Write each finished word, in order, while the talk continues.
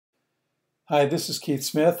Hi, this is Keith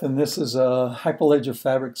Smith, and this is a Hyperledger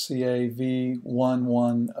Fabric CA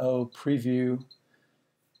V110 preview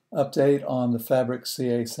update on the Fabric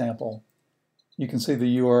CA sample. You can see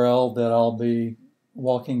the URL that I'll be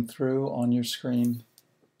walking through on your screen.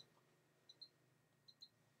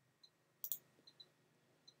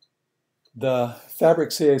 The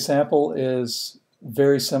Fabric CA sample is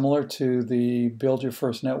very similar to the Build Your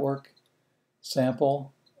First Network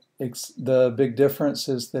sample. The big difference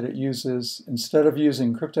is that it uses, instead of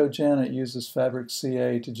using CryptoGen, it uses Fabric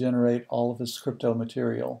CA to generate all of its crypto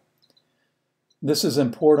material. This is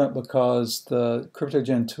important because the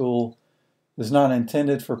CryptoGen tool is not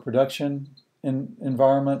intended for production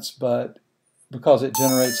environments, but because it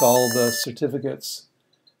generates all of the certificates,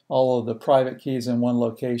 all of the private keys in one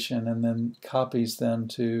location, and then copies them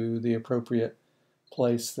to the appropriate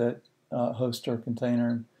place that hosts our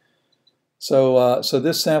container. So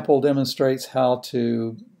this sample demonstrates how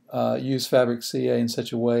to use Fabric CA in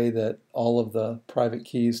such a way that all of the private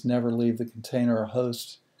keys never leave the container or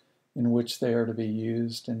host in which they are to be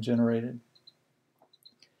used and generated.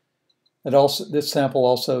 This sample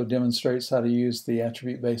also demonstrates how to use the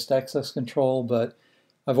attribute-based access control, but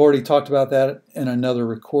I've already talked about that in another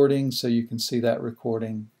recording, so you can see that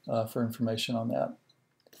recording for information on that.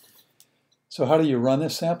 So how do you run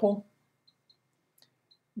this sample?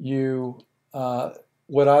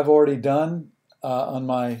 What I've already done on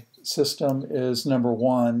my system is number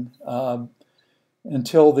one,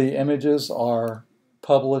 until the images are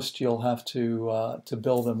published, you'll have to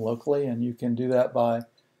build them locally, and you can do that by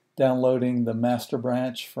downloading the master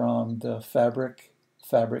branch from the Fabric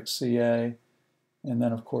CA, and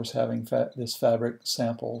then of course having this Fabric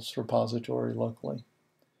samples repository locally.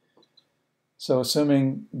 So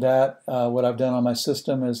assuming that what I've done on my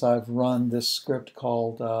system is I've run this script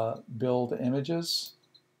called build images,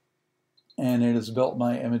 and it has built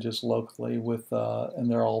my images locally with,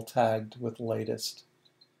 and they're all tagged with latest.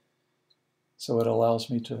 So it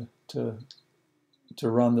allows me to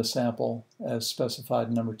run the sample as specified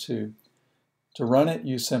in number 2. To run it,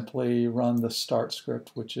 you simply run the start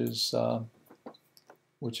script, which is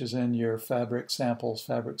in your Fabric samples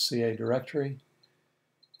Fabric CA directory.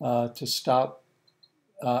 To stop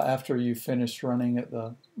after you've finished running it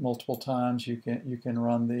multiple times, you can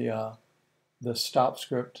run the stop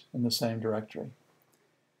script in the same directory.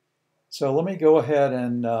 So let me go ahead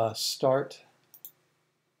and start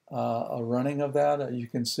a running of that. You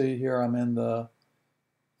can see here I'm in the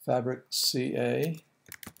Fabric CA,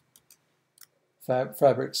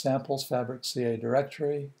 Fabric samples Fabric CA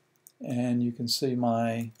directory, and you can see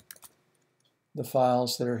the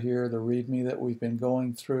files that are here, the README that we've been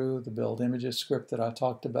going through, the build images script that I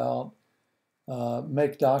talked about.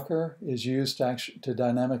 Make Docker is used to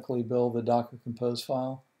dynamically build the Docker Compose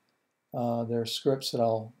file. There are scripts that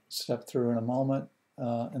I'll step through in a moment,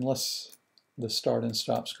 unless the start and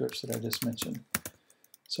stop scripts that I just mentioned.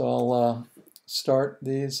 So I'll start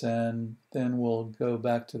these, and then we'll go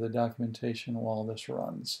back to the documentation while this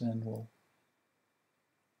runs, and we'll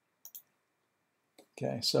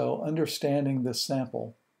Okay, so understanding this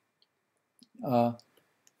sample. I've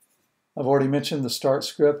already mentioned the start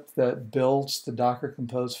script that builds the Docker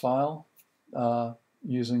Compose file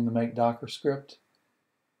using the make Docker script.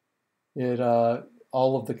 All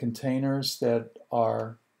of the containers that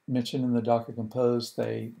are mentioned in the Docker Compose,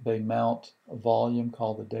 they mount a volume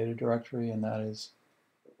called the data directory, and that is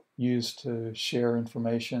used to share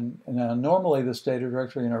information. And now, normally this data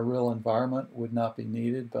directory in a real environment would not be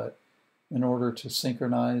needed, but in order to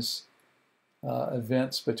synchronize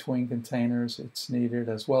events between containers, it's needed,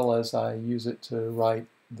 as well as I use it to write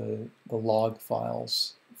the log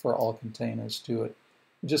files for all containers to it.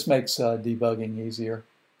 It just makes debugging easier.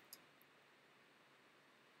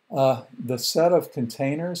 The set of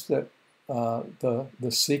containers that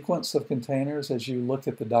the sequence of containers, as you look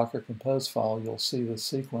at the Docker Compose file, you'll see the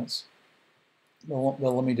sequence. Well,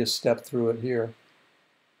 let me just step through it here.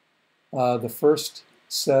 The first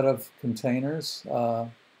set of containers,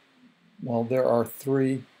 well, there are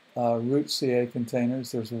 3 root CA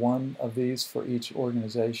containers. There's 1 of these for each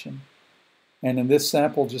organization. And in this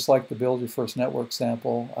sample, just like the Build Your First Network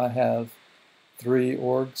sample, I have 3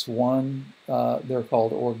 orgs. They're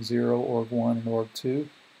called org 0, org 1, and org 2.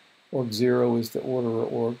 Org 0 is the orderer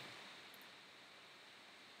org.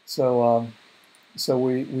 So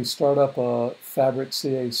we start up a Fabric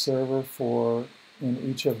CA server in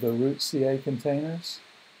each of the root CA containers.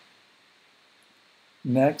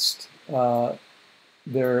 Next, there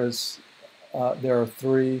are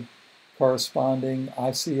 3 corresponding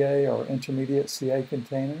ICA or intermediate CA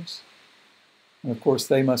containers. And of course,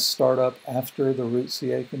 they must start up after the root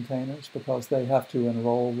CA containers because they have to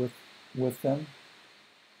enroll with with them.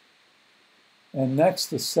 And next,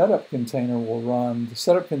 the setup container will run. The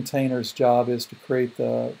setup container's job is to create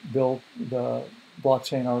the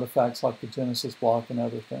blockchain artifacts like the Genesis block and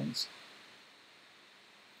other things.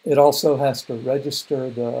 It also has to register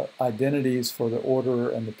the identities for the orderer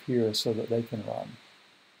and the peer so that they can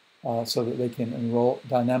run, so that they can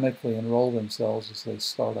dynamically enroll themselves as they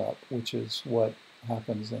start up, which is what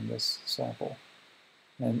happens in this sample.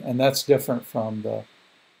 And that's different from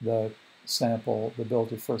the sample, the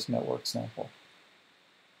build your first network sample.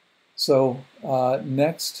 So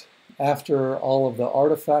next, after all of the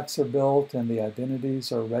artifacts are built and the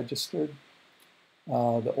identities are registered,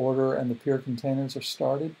 the order and the peer containers are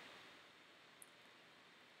started.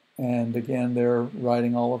 And again, they're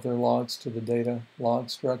writing all of their logs to the data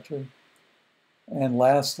logs directory. And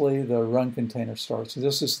lastly, the run container starts. So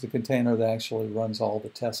this is the container that actually runs all the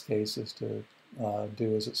test cases to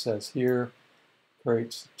do as it says here.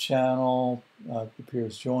 Creates the channel, the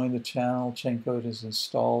peers join the channel, chain code is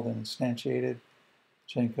installed and instantiated,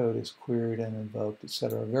 chain code is queried and invoked,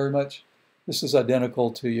 etc. Very much, this is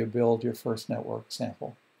identical to you build your first network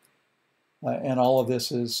sample. And all of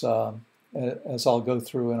this is, as I'll go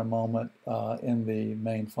through in a moment, in the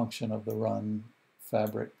main function of the run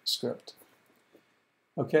fabric script.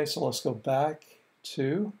 Okay, so let's go back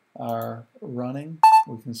to our running.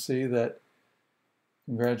 We can see that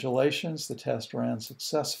congratulations, the test ran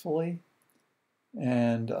successfully.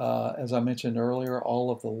 And as I mentioned earlier,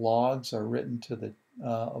 all of the logs are written to the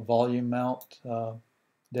volume mount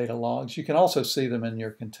data logs. You can also see them in your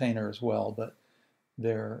container as well, but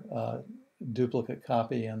they're duplicate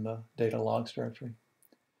copy in the data logs directory.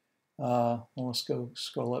 Well, let's go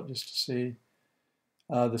scroll up just to see.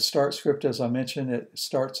 The start script, as I mentioned, it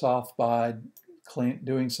starts off by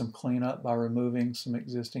doing some cleanup by removing some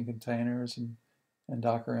existing containers and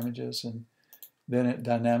Docker images, and then it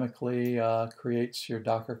dynamically creates your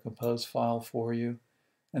Docker Compose file for you,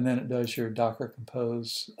 and then it does your Docker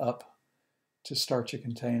Compose up to start your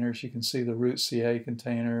containers. You can see the root CA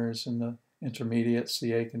containers and the intermediate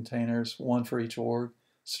CA containers, one for each org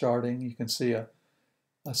starting. You can see a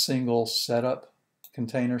single setup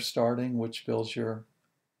container starting, which builds your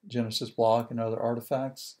Genesis block and other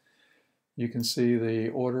artifacts. You can see the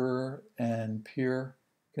orderer and peer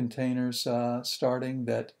containers starting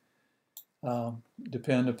that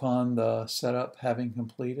depend upon the setup having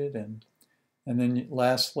completed, and then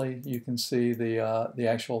lastly you can see the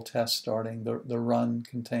actual test starting, the run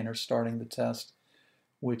container starting the test,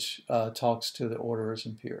 which talks to the orderers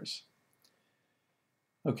and peers.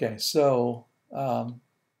 Okay, so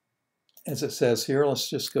as it says here, let's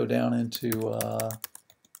just go down into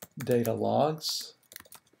data logs.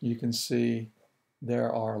 You can see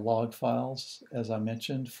there are log files, as I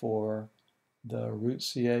mentioned, for the root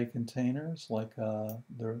CA containers, like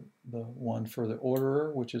the one for the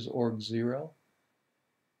orderer, which is org0,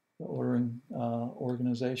 the ordering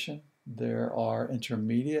organization. There are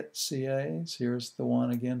intermediate CAs. Here's the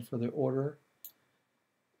one again for the orderer.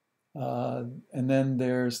 And then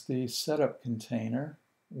there's the setup container,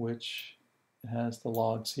 which has the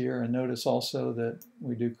logs here. And notice also that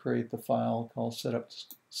we do create the file called setup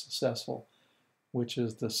successful, which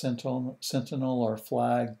is the sentinel or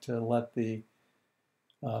flag to let the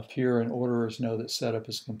peer and orderers know that setup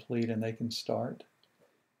is complete and they can start.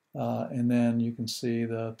 And then you can see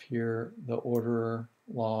the orderer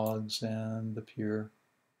logs and the peer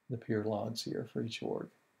logs here for each org.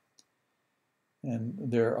 And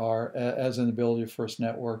there are, as in the build your first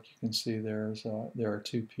network, you can see there are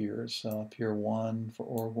two peers, peer 1 for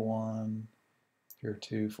org 1, peer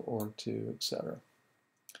 2 for org 2, etc.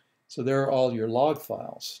 So there are all your log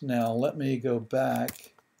files. Now let me go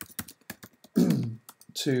back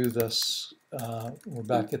to this. We're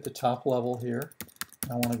back at the top level here.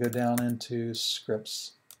 I want to go down into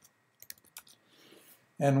scripts.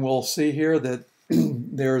 And we'll see here that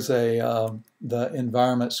there's the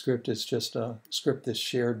environment script is just a script that's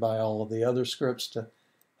shared by all of the other scripts to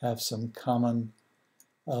have some common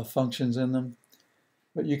functions in them.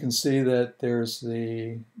 But you can see that there's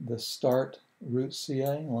the start root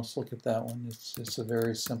CA. Let's look at that one. It's a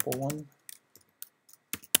very simple one.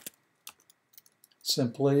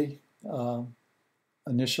 Simply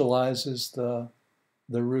initializes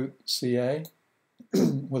the root CA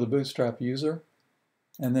with a bootstrap user,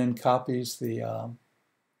 and then copies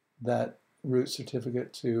that root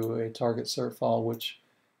certificate to a target cert file, which,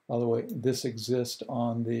 by the way, this exists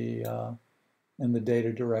on in the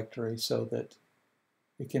data directory so that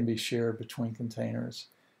it can be shared between containers.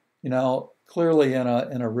 You know, clearly in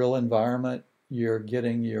a real environment, you're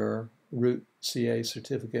getting your root CA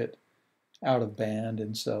certificate out of band,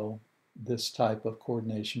 and so this type of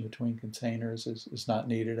coordination between containers is not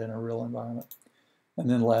needed in a real environment. And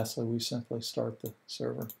then lastly, we simply start the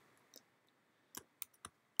server.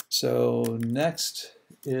 So next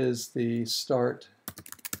is the start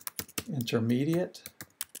intermediate.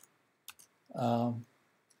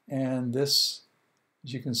 And this,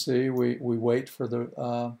 as you can see, we wait for the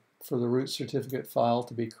root certificate file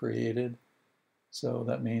to be created. So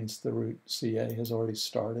that means the root CA has already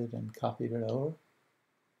started and copied it over.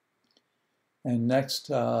 And next,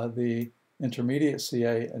 the intermediate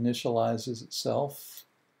CA initializes itself,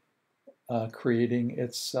 creating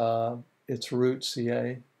its root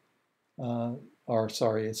CA,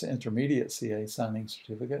 its intermediate CA signing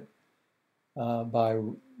certificate by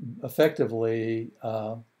effectively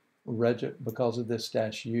because of this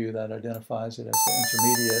 -u that identifies it as the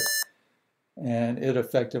intermediate, and it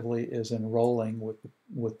effectively is enrolling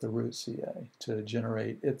with the root CA to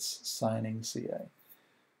generate its signing CA.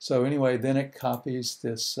 So anyway, then it copies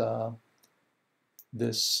this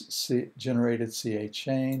generated CA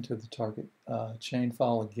chain to the target chain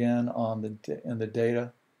file again in the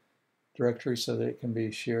data directory so that it can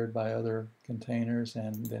be shared by other containers,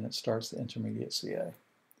 and then it starts the intermediate CA.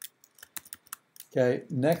 Okay,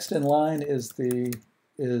 next in line is the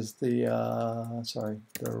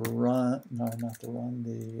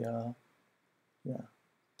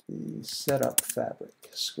setup fabric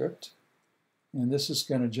script, and this is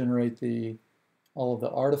going to generate all of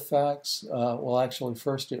the artifacts. Well, actually,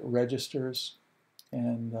 first it registers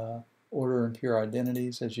and order and pure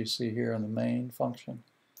identities, as you see here in the main function.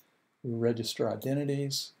 We register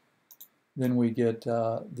identities. Then we get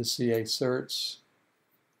the CA certs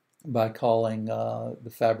by calling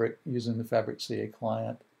using the Fabric CA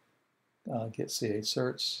client, get CA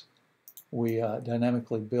certs. We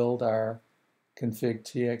dynamically build our config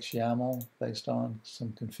tx YAML based on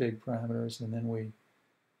some config parameters, and then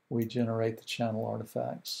we generate the channel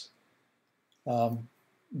artifacts.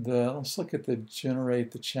 Let's look at the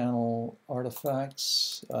generate the channel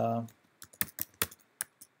artifacts.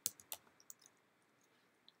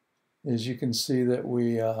 As you can see that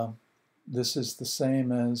this is the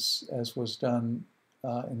same as was done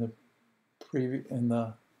in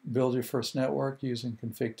the build your first network using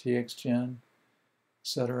config txgen,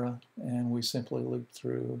 etc. And we simply loop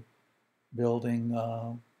through building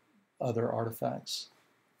other artifacts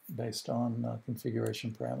based on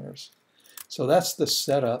configuration parameters. So that's the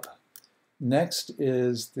setup. Next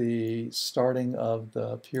is the starting of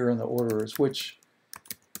the peer and the orderers, which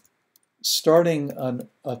starting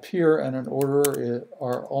a peer and an orderer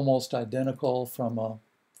are almost identical from a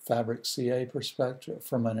Fabric CA perspective,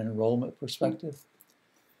 from an enrollment perspective.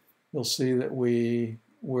 You'll see that we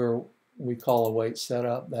call await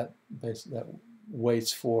setup, that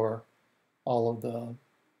waits for all of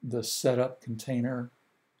the setup container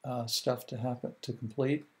stuff to happen, to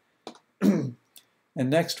complete. And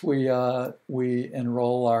next we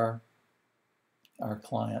enroll our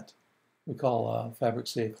client. We call Fabric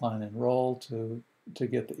CA client enroll to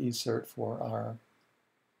get the eCert for our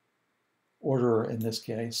orderer in this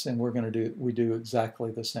case, and we do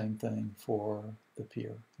exactly the same thing for the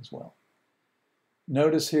peer as well.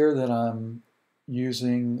 Notice here that I'm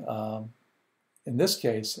using, in this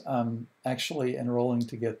case, I'm actually enrolling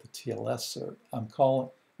to get the TLS cert. I'm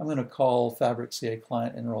going to call Fabric CA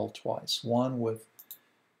client enroll twice. One with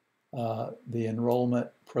the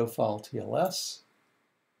enrollment profile TLS,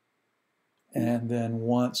 and then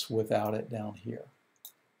once without it down here.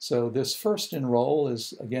 So this first enroll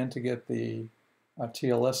is again to get the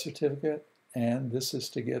TLS certificate, and this is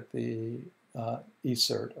to get the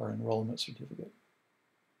eCert or enrollment certificate.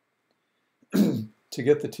 To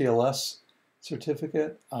get the TLS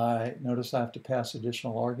certificate, I notice I have to pass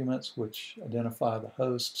additional arguments which identify the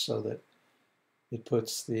host so that it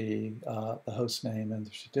puts the host name in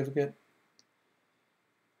the certificate.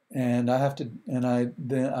 And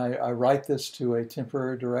I write this to a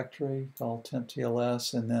temporary directory called temp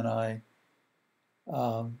TLS, and then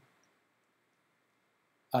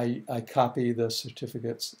I copy the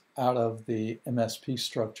certificates out of the MSP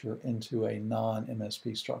structure into a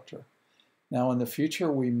non-MSP structure. Now in the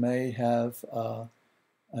future we may have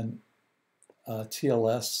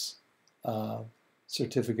TLS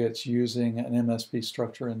certificates using an MSP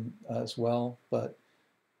structure as well, but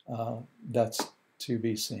that's to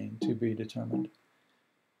be seen, to be determined.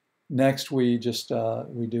 Next, we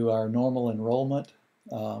do our normal enrollment,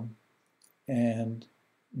 and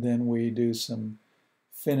then we do some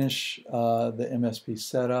finish the MSP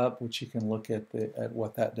setup, which you can look at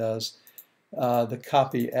what that does. The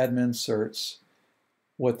copy admin certs.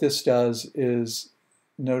 What this does is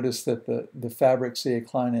notice that the Fabric CA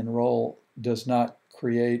client enroll does not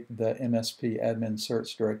create the MSP admin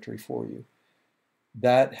certs directory for you.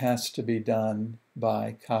 That has to be done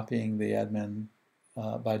by copying the admin,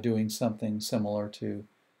 by doing something similar to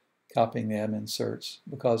copying the admin certs,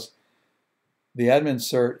 because the admin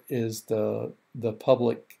cert is the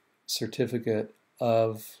public certificate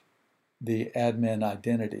of the admin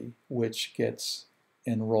identity, which gets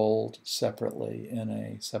enrolled separately in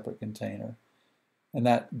a separate container. And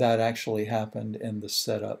that actually happened in the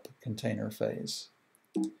setup container phase.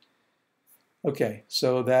 Okay,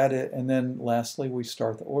 so and then lastly, we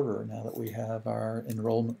start the order now that we have our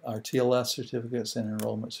enrollment, our TLS certificates and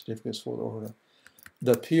enrollment certificates for the order.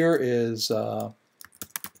 The peer is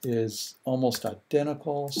almost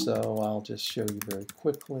identical, so I'll just show you very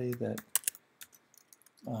quickly that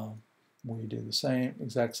we do the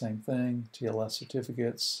exact same thing, TLS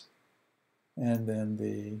certificates, and then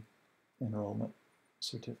the enrollment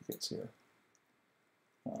certificates here.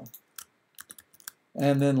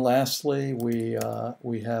 And then lastly, we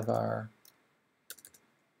have our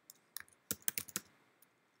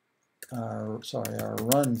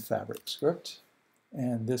run Fabric script,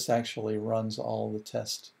 and this actually runs all the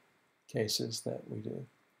test cases that we do.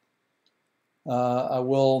 I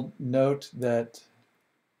will note that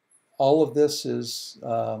all of this is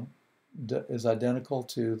identical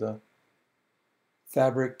to the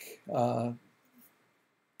Fabric,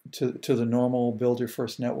 to the normal Build Your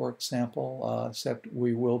First Network sample, except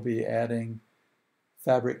we will be adding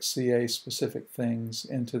Fabric CA specific things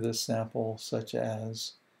into this sample, such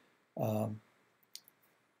as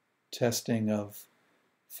testing of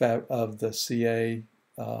the CA,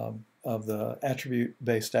 of the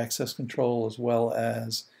attribute-based access control, as well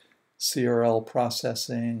as CRL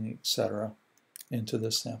processing, etc., into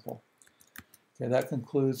this sample. Okay, that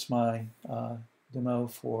concludes my demo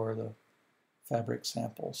for the Fabric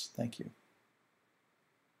samples. Thank you.